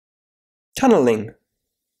Tunneling.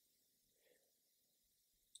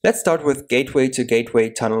 Let's start with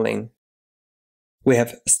gateway-to-gateway tunneling. We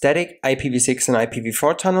have static IPv6 and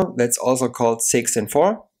IPv4 tunnel, that's also called 6 and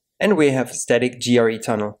 4, and we have static GRE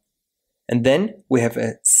tunnel. And then we have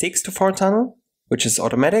a 6 to 4 tunnel, which is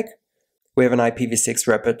automatic. We have an IPv6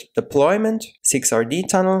 rapid deployment, 6RD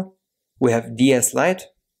tunnel, we have DS Lite,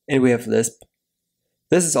 and we have Lisp.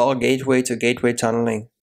 This is all gateway-to-gateway tunneling.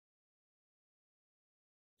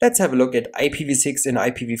 Let's have a look at IPv6 and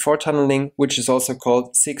IPv4 tunneling, which is also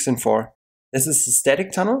called 6 and 4. This is a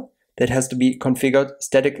static tunnel that has to be configured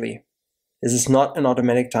statically. This is not an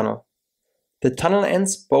automatic tunnel. The tunnel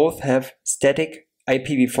ends both have static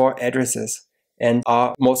IPv4 addresses and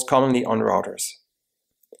are most commonly on routers.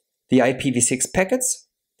 The IPv6 packets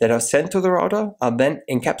that are sent to the router are then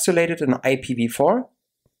encapsulated in IPv4,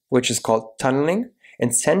 which is called tunneling,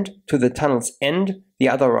 and sent to the tunnel's end, the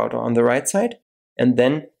other router on the right side, and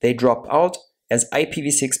then they drop out as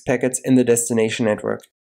IPv6 packets in the destination network.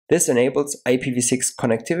 This enables IPv6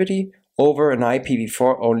 connectivity over an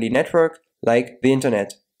IPv4 only network like the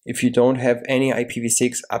internet, if you don't have any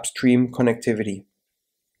IPv6 upstream connectivity.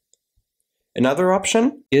 Another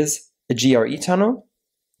option is a GRE tunnel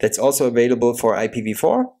that's also available for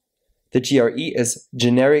IPv4. The GRE is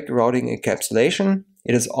generic routing encapsulation.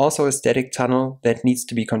 It is also a static tunnel that needs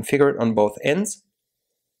to be configured on both ends.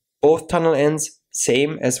 Both tunnel ends,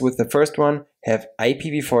 same as with the first one, have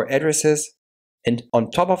IPv4 addresses, and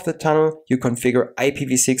on top of the tunnel you configure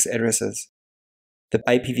IPv6 addresses. The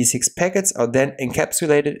IPv6 packets are then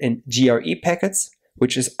encapsulated in GRE packets,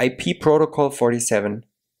 which is IP protocol 47.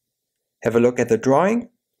 Have a look at the drawing.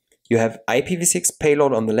 You have IPv6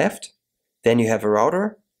 payload on the left, then you have a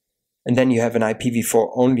router, and then you have an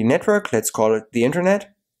IPv4 only network, let's call it the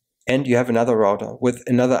internet, and you have another router with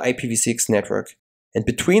another IPv6 network. And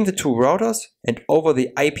between the two routers and over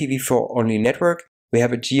the IPv4 only network, we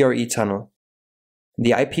have a GRE tunnel.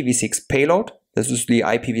 The IPv6 payload, this is the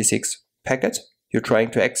IPv6 packet, you're trying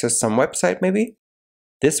to access some website maybe.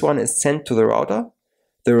 This one is sent to the router.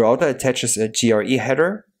 The router attaches a GRE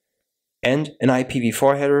header and an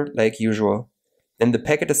IPv4 header like usual. Then the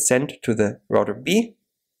packet is sent to the router B.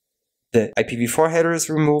 The IPv4 header is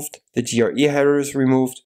removed, the GRE header is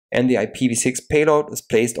removed, and the IPv6 payload is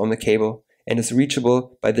placed on the cable and is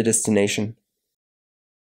reachable by the destination.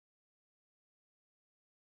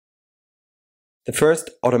 The first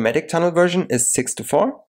automatic tunnel version is 6 to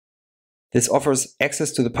 4. This offers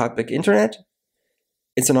access to the public internet.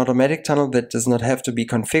 It's an automatic tunnel that does not have to be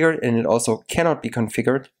configured, and it also cannot be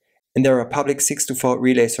configured. And there are public 6 to 4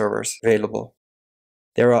 relay servers available.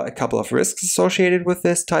 There are a couple of risks associated with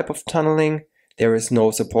this type of tunneling. There is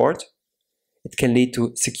no support. It can lead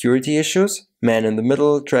to security issues,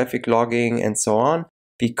 man-in-the-middle, traffic logging, and so on,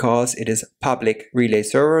 because it is public relay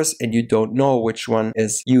servers and you don't know which one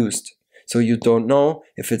is used. So you don't know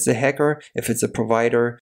if it's a hacker, if it's a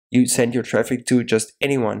provider. You send your traffic to just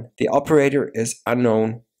anyone. The operator is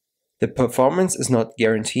unknown. The performance is not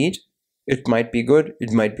guaranteed. It might be good,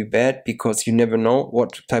 it might be bad, because you never know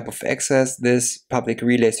what type of access this public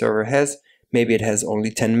relay server has. Maybe it has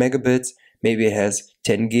only 10 megabits, maybe it has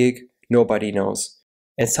 10 gig, nobody knows.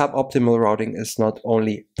 And suboptimal routing is not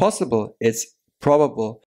only possible, it's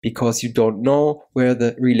probable, because you don't know where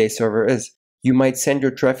the relay server is. You might send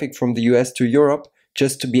your traffic from the US to Europe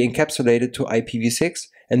just to be encapsulated to IPv6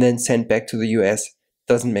 and then sent back to the US.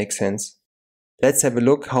 Doesn't make sense. Let's have a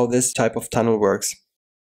look how this type of tunnel works.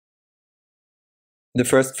 The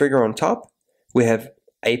first figure on top, we have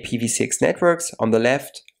IPv6 networks on the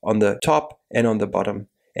left, on the top, and on the bottom.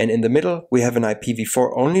 And in the middle, we have an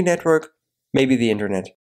IPv4 only network, maybe the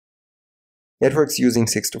internet. Networks using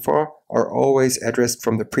 6 to 4 are always addressed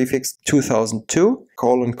from the prefix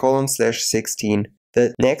 2002::/16.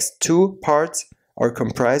 The next two parts are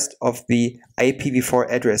comprised of the IPv4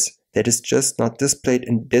 address that is just not displayed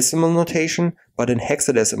in decimal notation, but in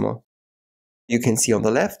hexadecimal. You can see on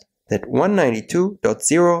the left that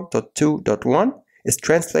 192.0.2.1 is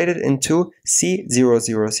translated into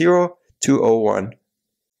C000201.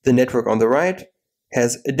 The network on the right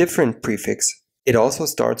has a different prefix. It also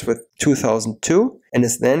starts with 2002 and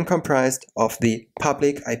is then comprised of the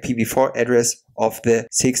public IPv4 address of the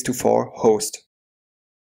 6 to 4 host.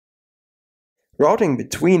 Routing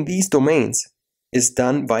between these domains is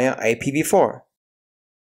done via IPv4.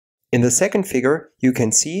 In the second figure, you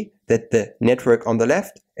can see that the network on the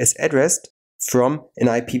left is addressed from an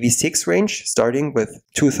IPv6 range starting with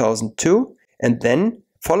 2002 and then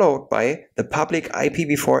followed by the public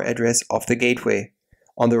IPv4 address of the gateway.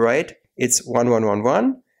 On the right, it's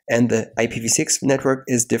 1111 and the IPv6 network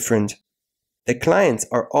is different. The clients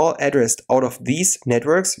are all addressed out of these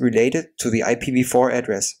networks related to the IPv4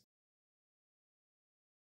 address.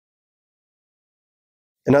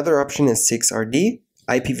 Another option is 6RD,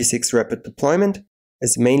 IPv6 Rapid Deployment,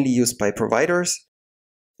 is mainly used by providers.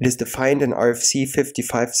 It is defined in RFC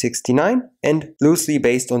 5569 and loosely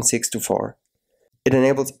based on 624. It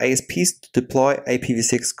enables ISPs to deploy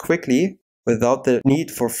IPv6 quickly without the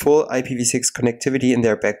need for full IPv6 connectivity in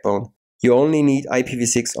their backbone. You only need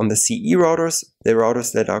IPv6 on the CE routers, the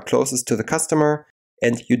routers that are closest to the customer,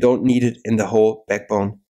 and you don't need it in the whole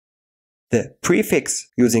backbone. The prefix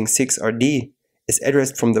using 6RD is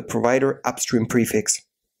addressed from the provider upstream prefix.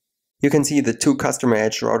 You can see the two customer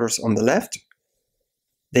edge routers on the left.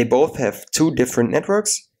 They both have two different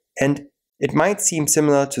networks, and it might seem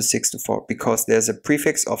similar to 624 because there's a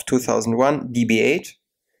prefix of 2001 DB8.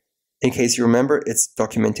 In case you remember, it's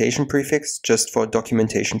documentation prefix just for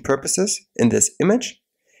documentation purposes in this image.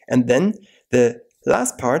 And then the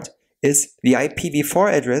last part is the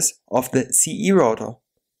IPv4 address of the CE router.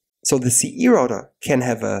 So the CE router can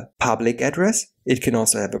have a public address. It can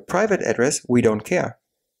also have a private address. We don't care.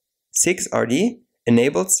 6RD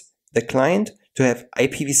enables the client to have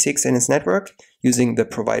IPv6 in its network using the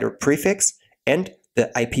provider prefix and the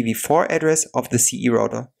IPv4 address of the CE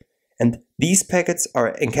router. And these packets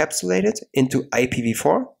are encapsulated into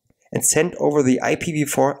IPv4 and sent over the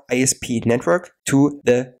IPv4 ISP network to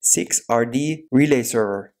the 6RD relay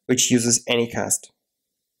server, which uses Anycast,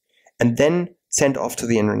 and then sent off to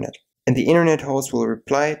the internet. And the internet host will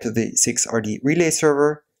reply to the 6RD relay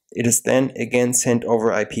server. It is then again sent over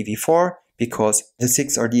IPv4 because the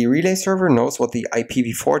 6RD relay server knows what the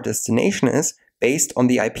IPv4 destination is based on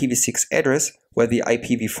the IPv6 address where the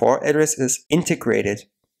IPv4 address is integrated.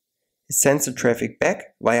 It sends the traffic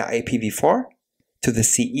back via IPv4 to the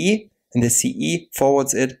CE, and the CE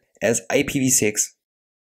forwards it as IPv6.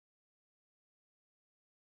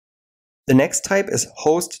 The next type is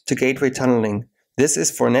host to gateway tunneling. This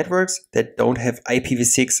is for networks that don't have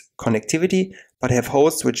IPv6 connectivity but have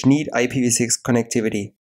hosts which need IPv6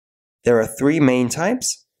 connectivity. There are three main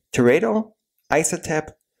types: Teredo,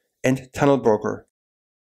 ISATAP, and Tunnel Broker.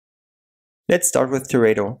 Let's start with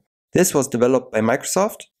Teredo. This was developed by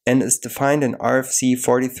Microsoft and is defined in RFC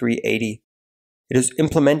 4380. It is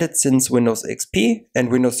implemented since Windows XP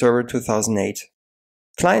and Windows Server 2008.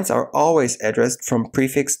 Clients are always addressed from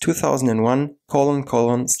prefix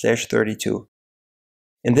 2001::/32.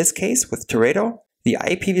 In this case, with Teredo, the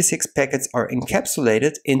IPv6 packets are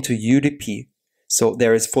encapsulated into UDP, so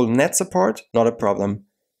there is full net support, not a problem.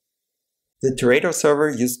 The Teredo server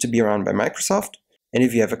used to be run by Microsoft, and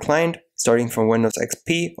if you have a client starting from Windows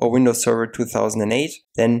XP or Windows Server 2008,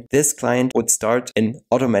 then this client would start an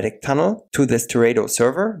automatic tunnel to this Teredo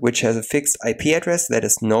server, which has a fixed IP address that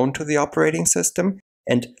is known to the operating system,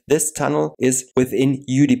 and this tunnel is within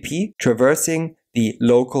UDP, traversing the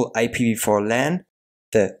local IPv4 LAN,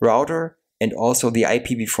 the router, and also the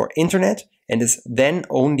IPv4 Internet, and is then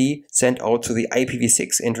only sent out to the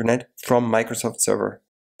IPv6 Internet from Microsoft server.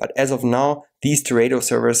 But as of now, these Teredo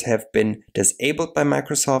servers have been disabled by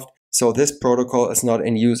Microsoft, so this protocol is not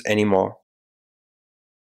in use anymore.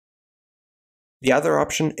 The other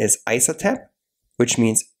option is ISATAP, which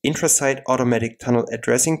means Intra-Site Automatic Tunnel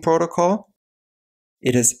Addressing Protocol.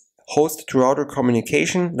 It is host-to-router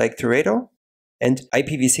communication like Teredo, and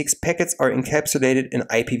IPv6 packets are encapsulated in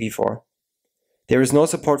IPv4. There is no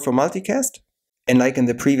support for multicast, and like in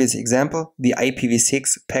the previous example, the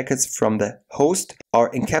IPv6 packets from the host are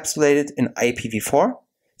encapsulated in IPv4,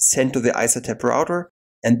 sent to the ISATAP router,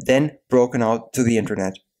 and then broken out to the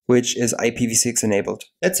internet, which is IPv6 enabled.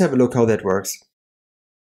 Let's have a look how that works.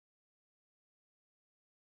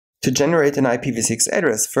 To generate an IPv6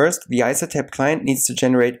 address, first the ISATAP client needs to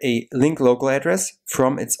generate a link local address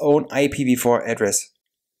from its own IPv4 address.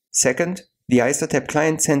 Second, the ISATAP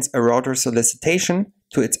client sends a router solicitation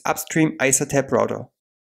to its upstream ISATAP router.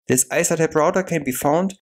 This ISATAP router can be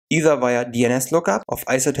found either via DNS lookup of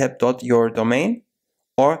isatap.yourdomain,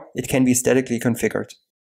 or it can be statically configured.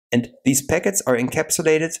 And these packets are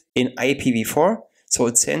encapsulated in IPv4, so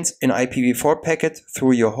it sends an IPv4 packet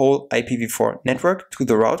through your whole IPv4 network to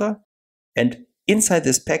the router, and inside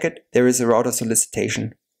this packet there is a router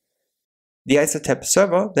solicitation. The ISATAP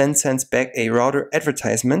server then sends back a router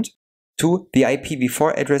advertisement to the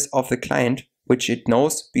IPv4 address of the client, which it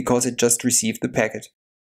knows because it just received the packet.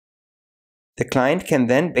 The client can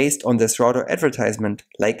then, based on this router advertisement,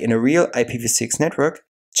 like in a real IPv6 network,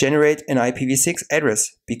 generate an IPv6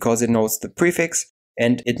 address because it knows the prefix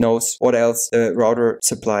and it knows what else the router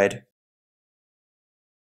supplied.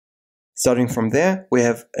 Starting from there, we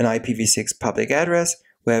have an IPv6 public address,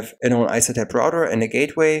 we have an own ISATAP router and a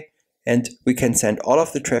gateway, and we can send all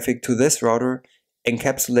of the traffic to this router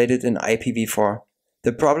encapsulated in IPv4.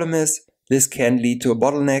 The problem is this can lead to a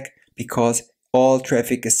bottleneck because all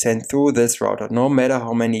traffic is sent through this router. No matter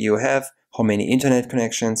how many you have, how many internet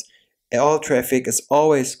connections, all traffic is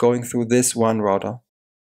always going through this one router.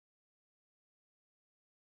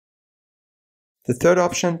 The third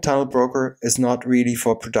option, Tunnel Broker, is not really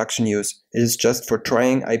for production use. It is just for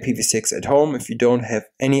trying IPv6 at home if you don't have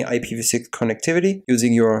any IPv6 connectivity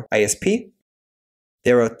using your ISP.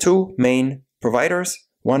 There are two main providers.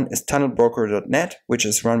 One is tunnelbroker.net, which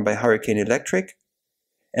is run by Hurricane Electric,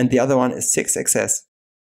 and the other one is 6access.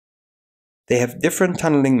 They have different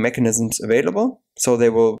tunneling mechanisms available, so they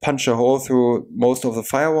will punch a hole through most of the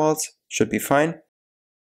firewalls, should be fine.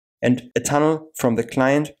 And a tunnel from the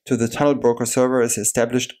client to the Tunnel Broker server is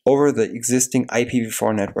established over the existing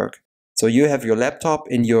IPv4 network. So you have your laptop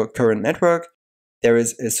in your current network, there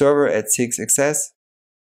is a server at 6access,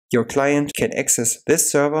 your client can access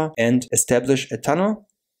this server and establish a tunnel,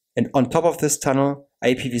 and on top of this tunnel,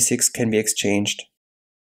 IPv6 can be exchanged.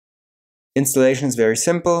 Installation is very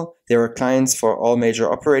simple, there are clients for all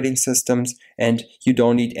major operating systems, and you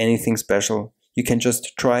don't need anything special. You can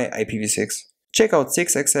just try IPv6. Check out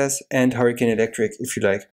 6access and Hurricane Electric if you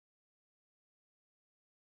like.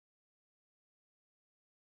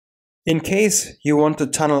 In case you want to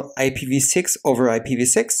tunnel IPv6 over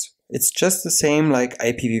IPv6, it's just the same like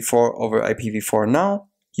IPv4 over IPv4 now.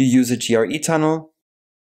 You use a GRE tunnel.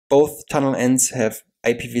 Both tunnel ends have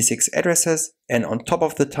IPv6 addresses, and on top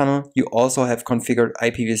of the tunnel you also have configured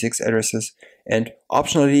IPv6 addresses, and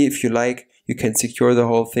optionally, if you like, you can secure the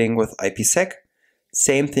whole thing with IPsec.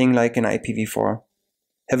 Same thing like in IPv4.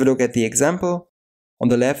 Have a look at the example. On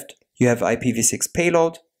the left, you have IPv6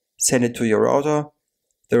 payload, send it to your router.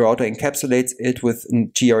 The router encapsulates it with a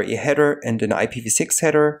GRE header and an IPv6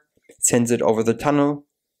 header, sends it over the tunnel.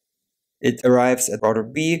 It arrives at router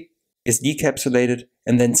B, is decapsulated,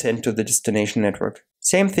 and then sent to the destination network.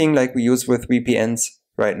 Same thing like we use with VPNs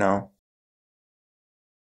right now.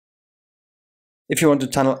 If you want to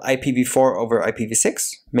tunnel IPv4 over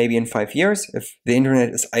IPv6, maybe in 5 years, if the internet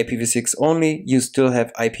is IPv6 only, you still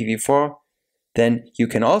have IPv4, then you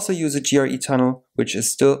can also use a GRE tunnel, which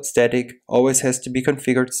is still static, always has to be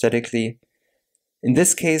configured statically. In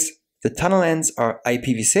this case, the tunnel ends are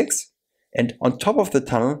IPv6, and on top of the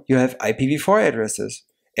tunnel, you have IPv4 addresses.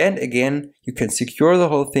 And again, you can secure the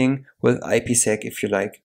whole thing with IPsec if you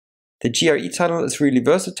like. The GRE tunnel is really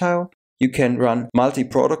versatile. You can run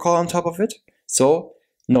multi-protocol on top of it. So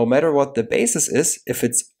no matter what the basis is, if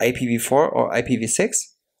it's IPv4 or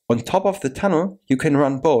IPv6, on top of the tunnel, you can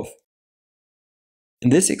run both.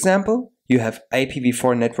 In this example, you have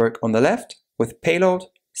IPv4 network on the left with payload,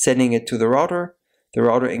 sending it to the router. The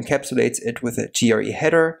router encapsulates it with a GRE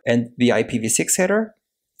header and the IPv6 header,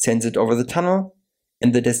 sends it over the tunnel,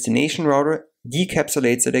 and the destination router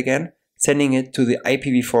decapsulates it again, sending it to the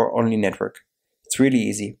IPv4 only network. It's really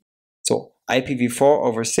easy. So IPv4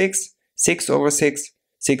 over 6, 6 over 6,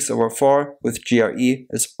 6 over 4 with GRE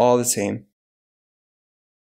is all the same.